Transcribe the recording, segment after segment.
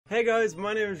Hey guys,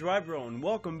 my name is Rybro and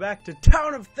welcome back to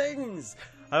Town of Things!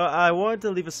 I wanted to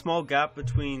leave a small gap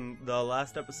between the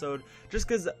last episode just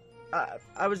because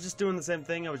I was just doing the same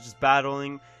thing. I was just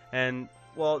battling, and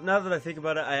well, now that I think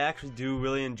about it, I actually do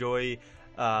really enjoy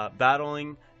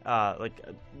battling, like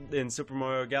in Super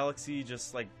Mario Galaxy,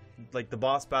 just like the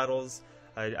boss battles.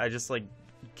 I just like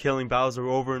killing Bowser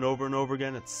over and over and over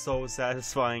again. It's so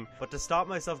satisfying. But to stop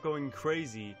myself going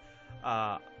crazy,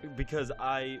 because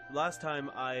last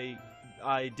time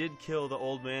I did kill the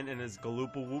old man and his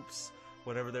Galoopa Whoops,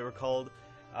 whatever they were called,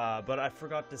 but I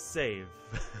forgot to save.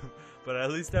 But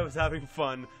at least I was having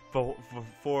fun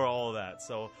for all of that.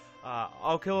 So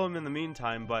I'll kill him in the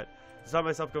meantime, but to stop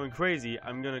myself going crazy,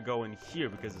 I'm gonna go in here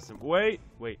because it's wait.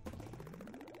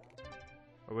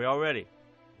 Are we all ready?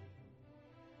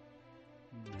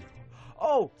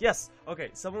 Oh, yes! Okay,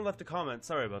 someone left a comment.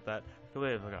 Sorry about that.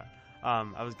 Completely forgot.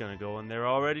 I was gonna go and they're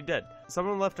already dead.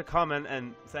 Someone left a comment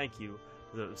and thank you.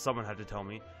 Someone had to tell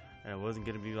me. And it wasn't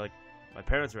gonna be like my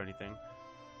parents or anything.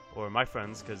 Or my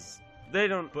friends, because they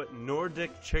don't. But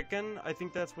Nordic Chicken, I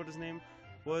think that's what his name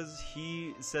was.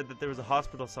 He said that there was a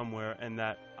hospital somewhere and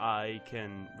that I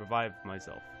can revive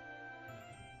myself.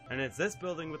 And it's this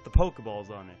building with the Pokeballs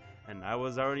on it. And I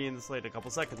was already in this late a couple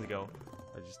seconds ago.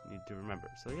 I just need to remember.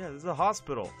 So yeah, this is a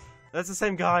hospital. That's the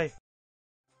same guy.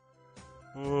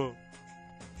 Oh.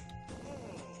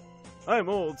 I'm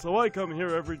old, so I come here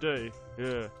every day.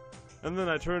 Yeah. And then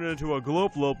I turn into a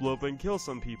glope and kill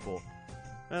some people.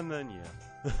 And then,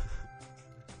 yeah.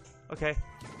 Okay.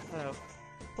 Hello.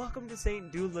 Welcome to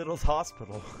St. Doolittle's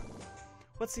Hospital.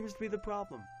 What seems to be the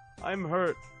problem? I'm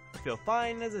hurt. Feel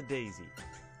fine as a daisy.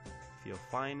 Feel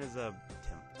fine as a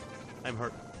Tim. I'm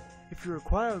hurt. If you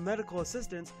require medical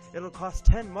assistance, it'll cost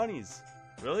 10 monies.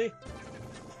 Really?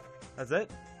 That's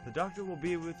it? The doctor will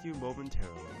be with you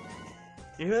momentarily.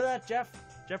 You hear that,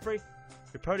 Jeffrey?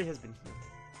 Your party has been healed.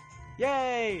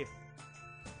 Yay!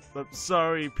 But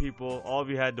sorry, people. All of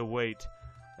you had to wait.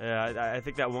 I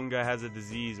think that one guy has a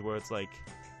disease where it's like...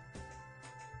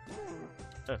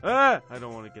 I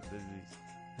don't want to get the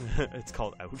disease. It's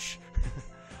called ouch.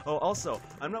 Oh, also,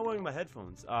 I'm not wearing my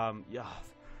headphones. Yeah.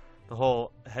 The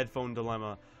whole headphone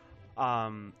dilemma.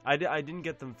 I didn't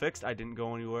get them fixed. I didn't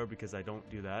go anywhere because I don't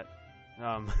do that.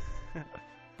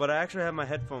 But I actually have my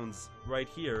headphones right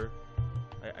here.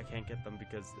 I can't get them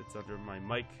because it's under my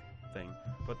mic thing.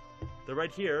 But they're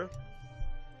right here.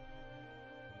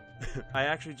 I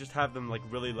actually just have them like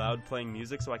really loud playing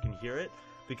music so I can hear it.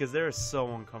 Because they're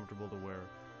so uncomfortable to wear.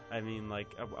 I mean, like,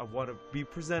 I want to be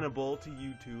presentable to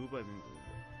YouTube.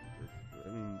 I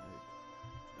mean,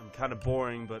 I'm kind of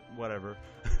boring, but whatever.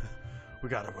 We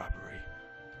got a robbery.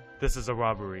 This is a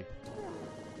robbery.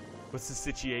 What's the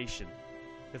situation?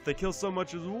 If they kill so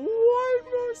much as one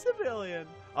more civilian,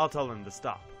 I'll tell them to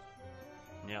stop.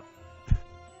 Yep.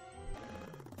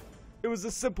 It was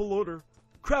a simple order.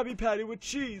 Krabby Patty with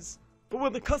cheese. But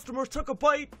when the customers took a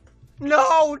bite,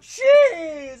 no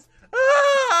cheese!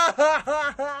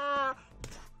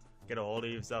 Get a hold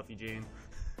of yourself, Eugene.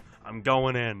 I'm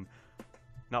going in.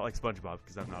 Not like SpongeBob,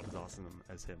 because I'm not as awesome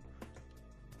as him.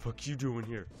 Fuck you doing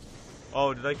here?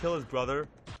 Oh, did I kill his brother?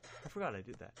 I forgot I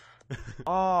did that.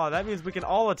 Oh, that means we can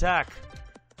all attack.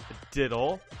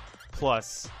 Diddle,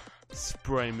 plus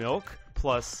spray milk,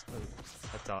 plus...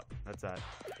 That's that.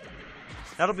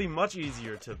 That'll be much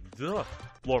easier to...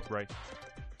 Blorp right.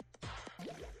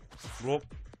 Blorp.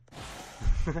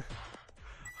 I'll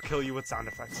kill you with sound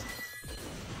effects.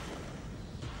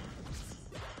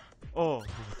 Oh,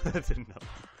 that didn't help.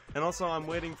 And also, I'm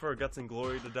waiting for Guts and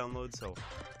Glory to download, so...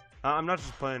 I'm not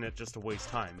just playing it just to waste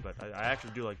time, but I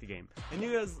actually do like the game. And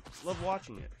you guys love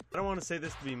watching it. I don't want to say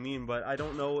this to be mean, but I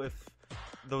don't know if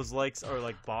those likes are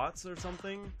like bots or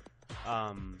something.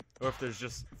 Or if there's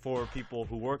just 4 people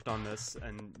who worked on this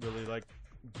and really like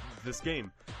this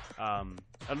game. I'm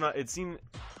not, it seemed,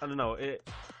 I don't know,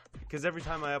 because every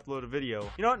time I upload a video,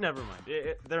 you know what, never mind,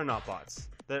 they're not bots.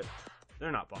 They're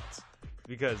not bots.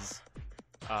 Because,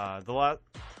 the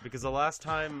last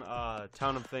time,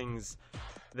 Town of Things,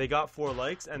 they got 4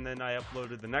 likes, and then I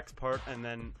uploaded the next part, and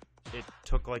then it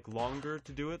took like longer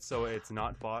to do it, so it's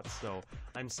not bots, so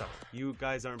I'm sorry. You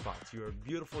guys aren't bots. You are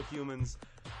beautiful humans,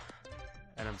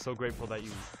 and I'm so grateful that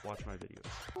you watch my videos.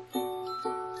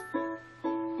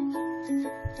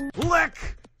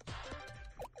 Lick!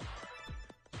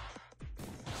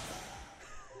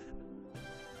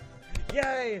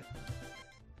 Yay!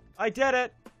 I did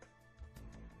it!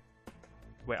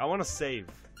 Wait, I want to save,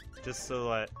 just so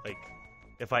that, like,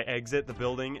 if I exit the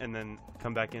building and then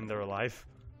come back in, they're alive.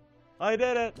 I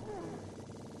did it!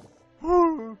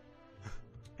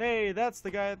 Hey, that's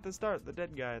the guy at the start, the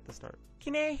dead guy at the start.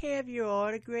 Can I have your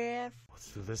autograph? What's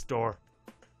through this door?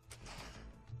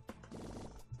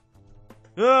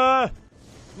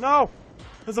 No!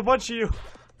 There's a bunch of you!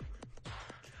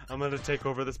 I'm gonna take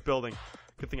over this building.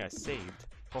 Good thing I saved.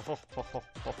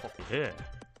 Yeah.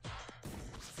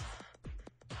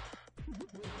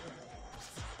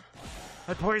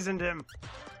 I poisoned him!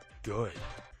 Good.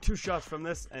 2 shots from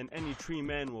this and any tree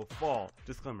man will fall.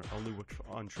 Disclaimer, only works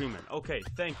on tree men. Okay,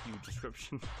 thank you,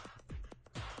 description.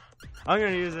 I'm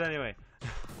gonna use it anyway.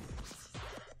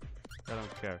 I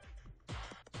don't care.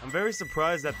 I'm very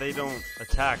surprised that they don't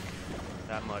attack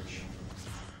that much.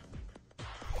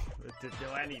 To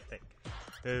do anything.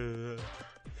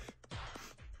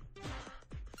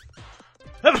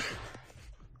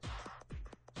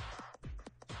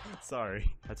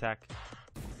 Sorry. Attack.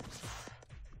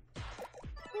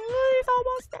 He's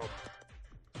almost dead.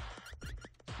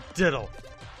 Diddle.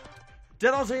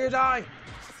 Diddle till you die.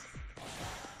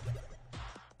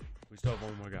 We still have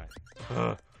one more guy.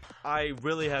 I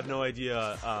really have no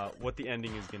idea what the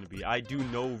ending is going to be. I do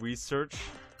no research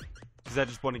because I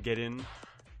just want to get in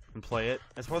and play it.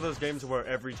 It's one of those games where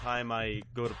every time I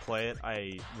go to play it,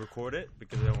 I record it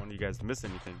because I don't want you guys to miss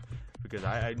anything. Because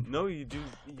I know you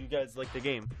guys like the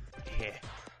game. Yeah.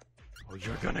 Oh,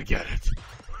 you're gonna get it.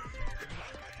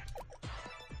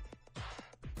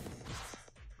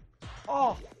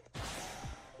 Oh!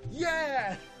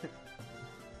 Yeah!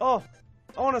 Oh!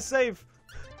 I wanna save!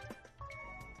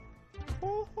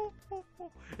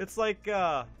 It's like,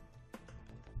 like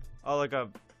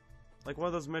one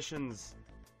of those missions.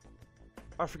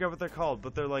 I forget what they're called,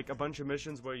 but they're like a bunch of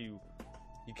missions where you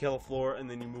kill a floor and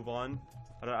then you move on.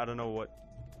 I don't know what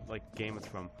like game it's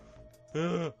from.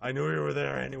 I knew you were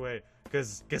there anyway,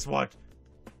 cause guess what?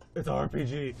 It's an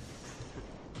RPG.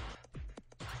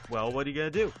 Well, what are you gonna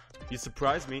do? You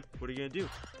surprised me. What are you gonna do?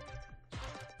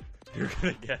 You're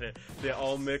gonna get it. They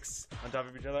all mix on top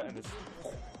of each other and it's...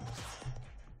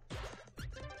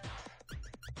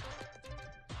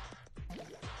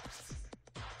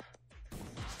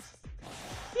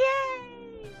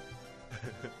 Yay!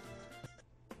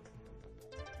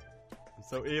 I'm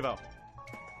so evil.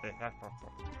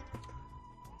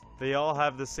 They all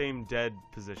have the same dead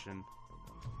position.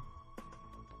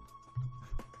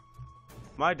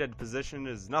 My dead position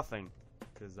is nothing,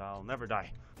 because I'll never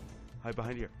die. Hide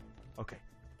behind here. Okay.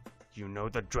 You know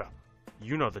the drill.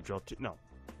 You know the drill too. No.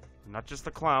 Not just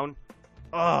the clown.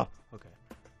 Ugh! Okay.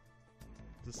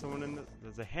 There's someone in the...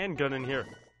 There's a handgun in here.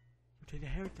 Take a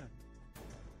handgun.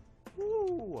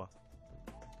 Ooh.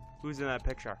 Who's in that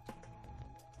picture?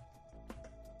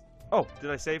 Oh,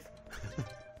 did I save?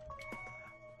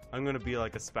 I'm gonna be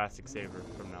like a spastic saver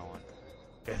from now on.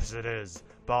 Yes, it is.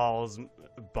 Balls.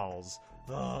 Balls.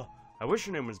 Ugh. I wish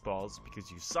your name was Balls,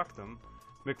 because you suck them.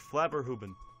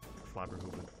 McFlabberhuben.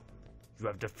 Flabberhuben. You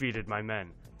have defeated my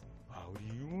men. How do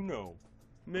you know?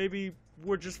 Maybe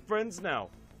we're just friends now.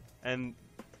 And...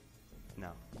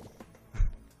 no.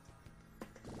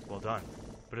 Well done.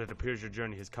 But it appears your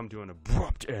journey has come to an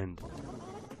abrupt end.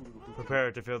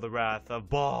 Prepare to feel the wrath of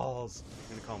Balls.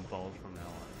 I'm gonna call him Balls from now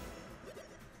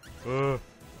on.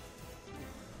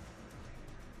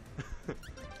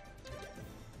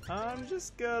 I'm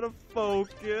just gonna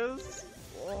focus.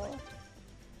 Oh.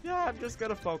 Yeah, I'm just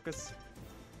gonna focus.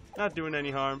 Not doing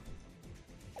any harm.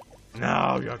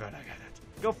 No, you're gonna get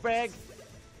it. Go, Frag.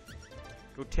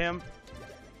 Go, Tim.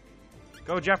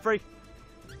 Go, Jeffrey.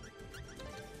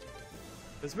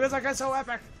 This music is so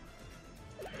epic.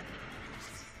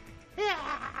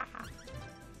 Yeah.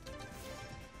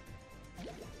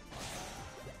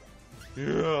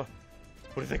 Yeah.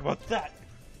 What do you think about that?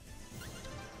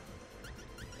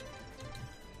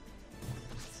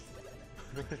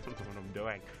 I don't know what I'm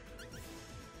doing.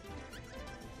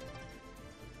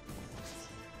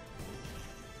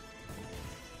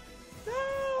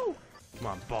 No! Come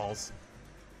on, Balls.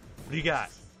 What do you got?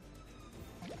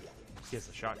 He has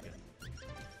a shotgun.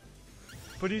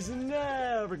 But he's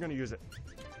never gonna use it.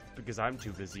 Because I'm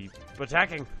too busy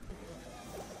attacking.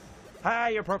 Hi,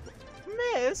 you're purple.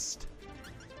 Missed?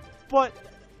 But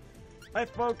I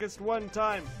focused one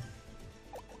time.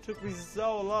 Took me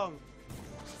so long.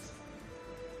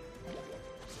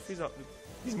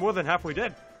 He's more than halfway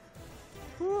dead.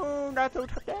 Ooh, not so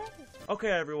tough.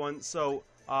 Okay, everyone. So,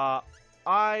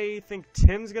 I think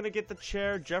Tim's gonna get the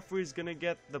chair. Jeffrey's gonna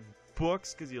get the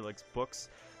books because he likes books.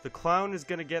 The clown is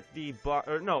gonna get the box.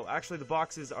 Or no, actually, the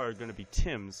boxes are gonna be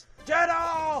Tim's.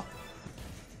 Diddle!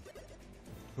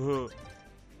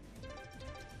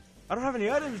 I don't have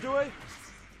any items, do I?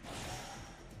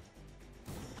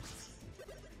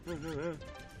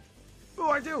 Oh,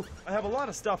 I do. I have a lot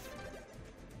of stuff.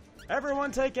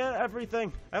 Everyone take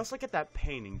everything. I also get that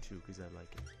painting too, because I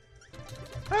like it.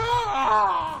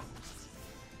 Ah!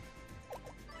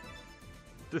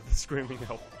 Did the screaming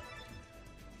help?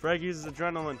 Frag uses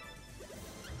adrenaline.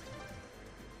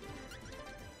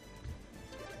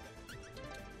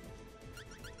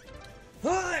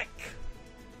 Lick!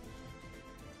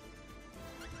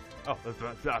 Oh,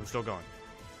 I'm still going.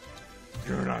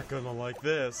 You're not gonna like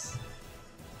this.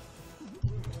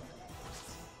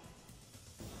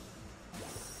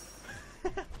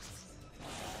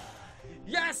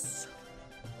 Yes!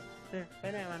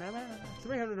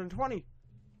 320.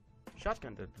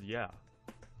 Shotgun did, yeah.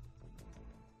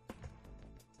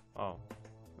 Oh.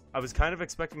 I was kind of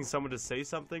expecting someone to say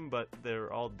something, but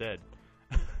they're all dead.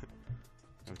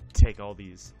 Take all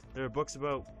these. There are books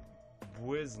about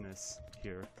business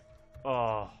here.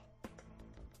 Oh.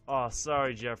 Oh,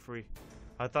 sorry, Jeffrey.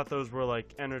 I thought those were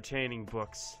like entertaining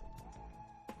books.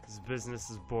 This business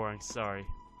is boring, sorry.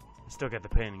 I still get the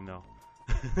painting though.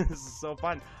 This is so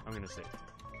fun. I'm gonna save.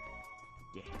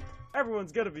 Yeah.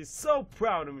 Everyone's gonna be so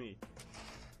proud of me.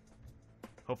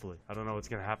 Hopefully. I don't know what's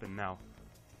gonna happen now.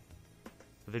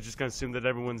 Are they just gonna assume that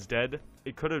everyone's dead?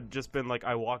 It could have just been like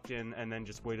I walked in and then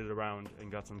just waited around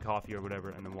and got some coffee or whatever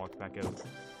and then walked back out.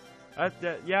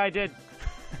 Yeah, I did.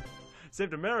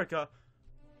 Saved America.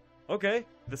 Okay,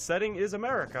 the setting is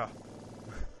America.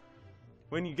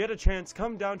 When you get a chance,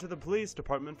 come down to the police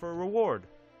department for a reward.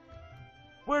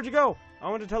 Where'd you go? I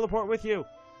want to teleport with you.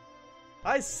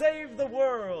 I saved the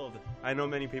world! I know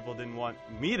many people didn't want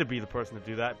me to be the person to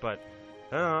do that, but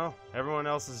I don't know. Everyone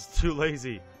else is too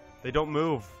lazy. They don't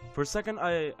move. For a second,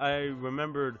 I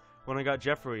remembered when I got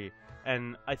Jeffrey,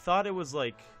 and I thought it was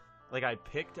like I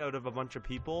picked out of a bunch of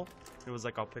people. It was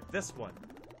like, I'll pick this one.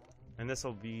 And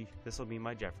this'll be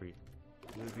my Jeffrey.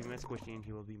 He will be my squishy and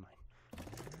he will be mine.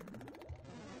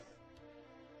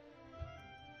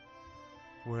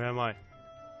 Where am I?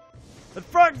 The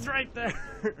frog's right there!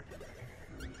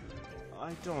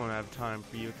 I don't have time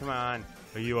for you, come on.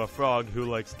 Are you a frog who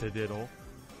likes to diddle?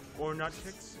 Or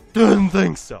nutcakes? Didn't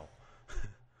think so.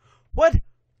 What?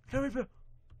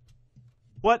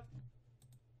 What?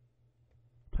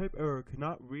 Type error,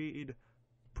 cannot read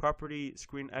property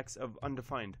screen X of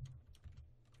undefined.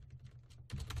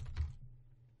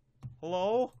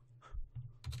 Hello?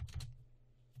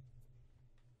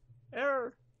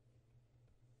 Error.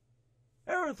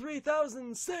 Error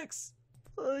 3006.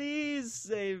 Please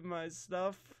save my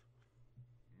stuff.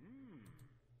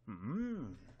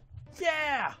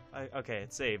 Yeah! Okay,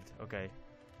 it's saved. Okay.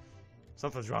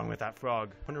 Something's wrong with that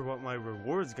frog. Wonder what my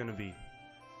reward's gonna be.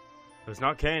 It's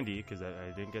not candy, because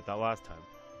I didn't get that last time.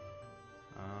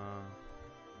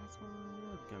 What's my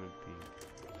reward gonna be?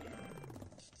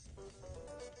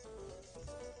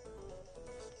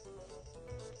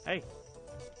 Hey!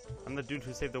 I'm the dude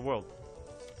who saved the world.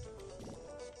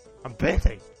 I'm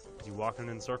busy! Is he walking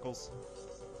in circles?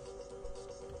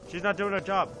 She's not doing her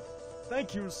job.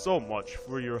 Thank you so much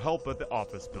for your help at the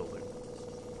office building.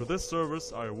 For this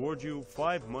service, I award you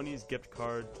 5 Money's gift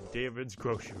card to David's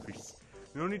Groceries.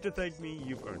 No need to thank me,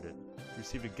 you've earned it. You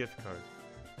received a gift card.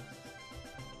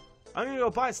 I'm gonna go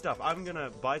buy stuff. I'm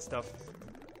gonna buy stuff.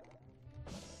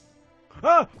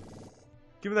 Ah!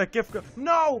 Give me that gift card.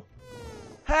 No!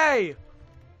 Hey!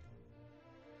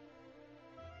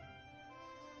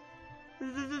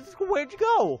 Where'd you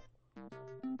go?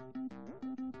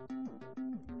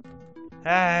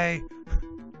 Hey!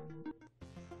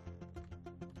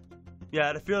 Yeah, I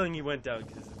had a feeling he went down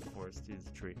because the forest is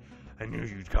a tree. I knew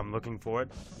you'd come looking for it.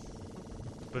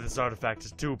 But this artifact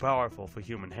is too powerful for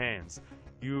human hands.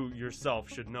 You yourself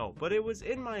should know. But it was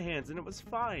in my hands and it was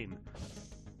fine.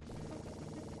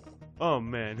 Oh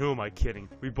man, who am I kidding?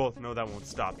 We both know that won't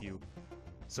stop you.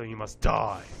 So you must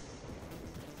die.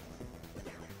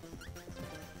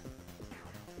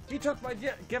 He took my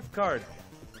gift card.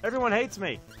 Everyone hates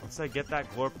me. Once I get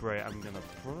that glorp ray, I'm gonna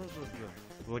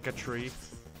like a tree.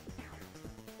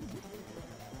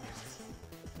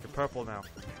 You're purple now.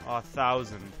 Oh,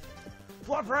 1,000.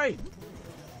 Glorp ray.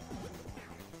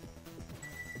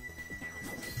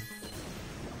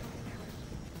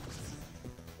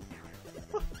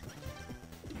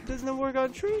 Doesn't it work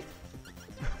on tree?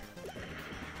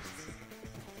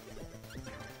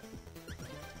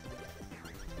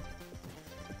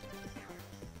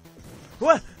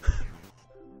 What?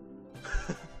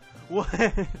 What?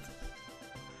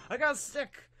 I got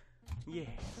sick. Yeah.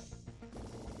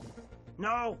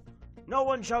 No! No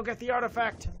one shall get the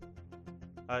artifact!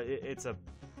 It's a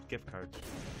gift card.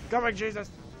 Coming, Jesus!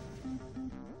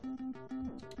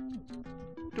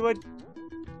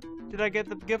 Did I get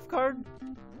the gift card?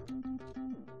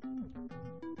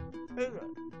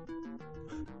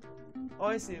 Oh,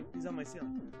 I see him. He's on my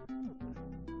ceiling.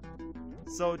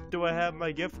 So, do I have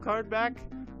my gift card back?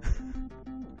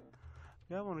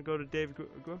 Yeah, I want to go to Dave's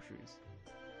Groceries.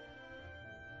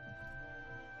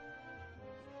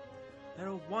 I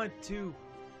don't want to.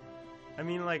 I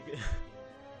mean, like,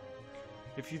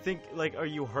 if you think, like, are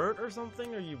you hurt or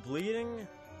something? Are you bleeding?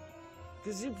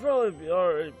 Because you'd probably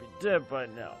already be dead by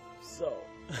now. So,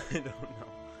 I don't know.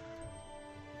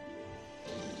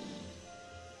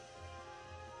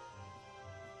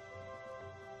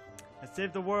 I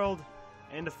saved the world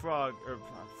and a frog, or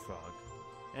not frog,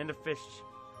 and a fish.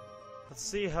 Let's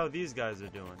see how these guys are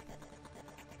doing.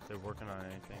 If they're working on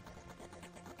anything.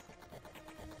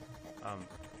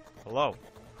 Hello.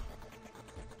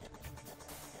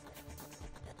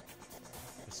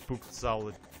 A spooked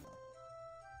solid.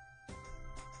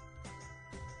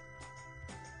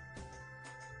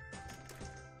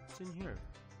 What's in here?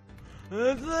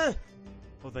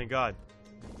 Oh, thank God.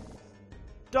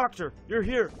 Doctor, you're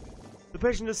here. The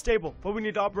patient is stable, but we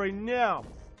need to operate now.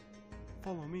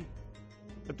 Follow me.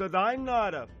 But I'm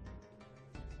not a...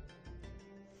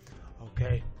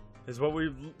 Okay. This is what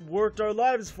we've worked our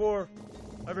lives for,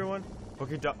 everyone.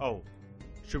 Okay, oh.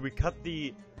 Should we cut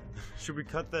the... Should we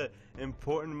cut the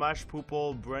important mash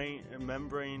pupil brain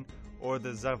membrane or the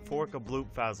Zaforka bloop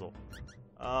fazzle?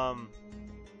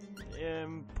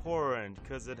 Important,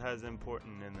 because it has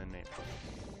important in the name.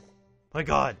 My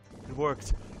God, it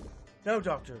worked. Now,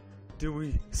 doctor, do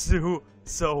we sew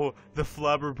the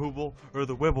flabber poople or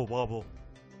the wibble wobble?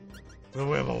 The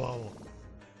wibble wobble.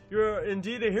 You're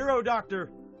indeed a hero,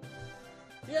 doctor.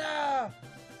 Yeah.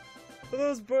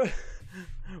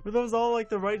 Were those all like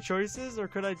the right choices, or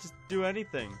could I just do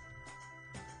anything?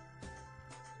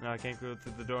 No, I can't go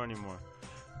through the door anymore.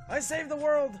 I saved the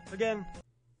world again.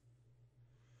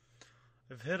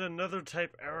 I've hit another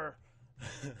type error.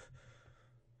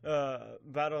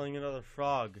 Battling another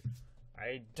frog.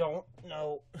 I don't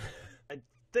know. I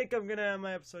think I'm gonna end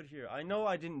my episode here. I know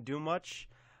I didn't do much,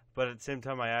 but at the same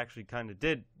time I actually kind of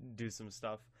did do some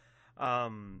stuff.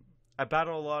 I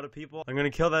battle a lot of people. I'm gonna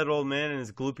kill that old man and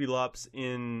his gloopy lops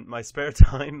in my spare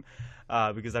time,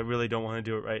 because I really don't want to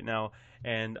do it right now.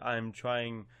 And I'm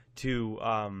trying to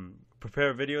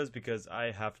prepare videos because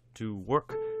I have to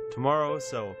work tomorrow,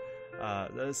 so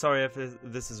sorry if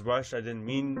this is rushed. I didn't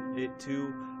mean it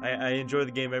to. I enjoy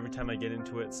the game every time I get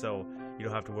into it, so you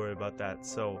don't have to worry about that.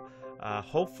 So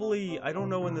hopefully, I don't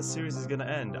know when the series is gonna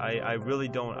end. I really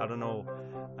don't. I don't know.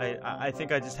 I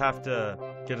think I just have to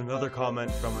get another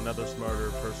comment from another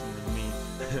smarter person than me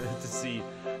to see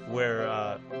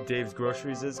where Dave's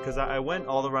Groceries is, because I went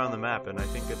all around the map and I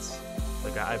think it's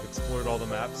like I've explored all the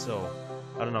maps. So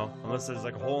I don't know, unless there's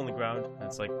like a hole in the ground and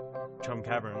it's like Chum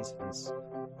Caverns.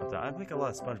 I make a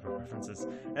lot of SpongeBob references.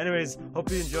 Anyways, hope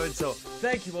you enjoyed. So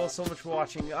thank you all so much for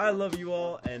watching. I love you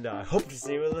all, and I hope to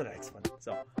see you in the next one.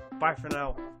 So bye for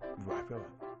now. Rybro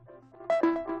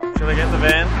Out. Should I get in the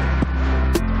van?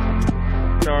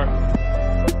 Sure.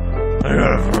 I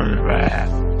gotta run the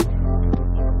bath.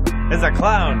 It's a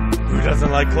clown. Who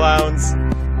doesn't like clowns?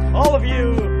 All of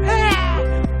you.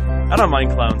 I don't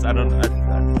mind clowns. I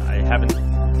haven't.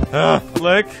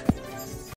 Lick.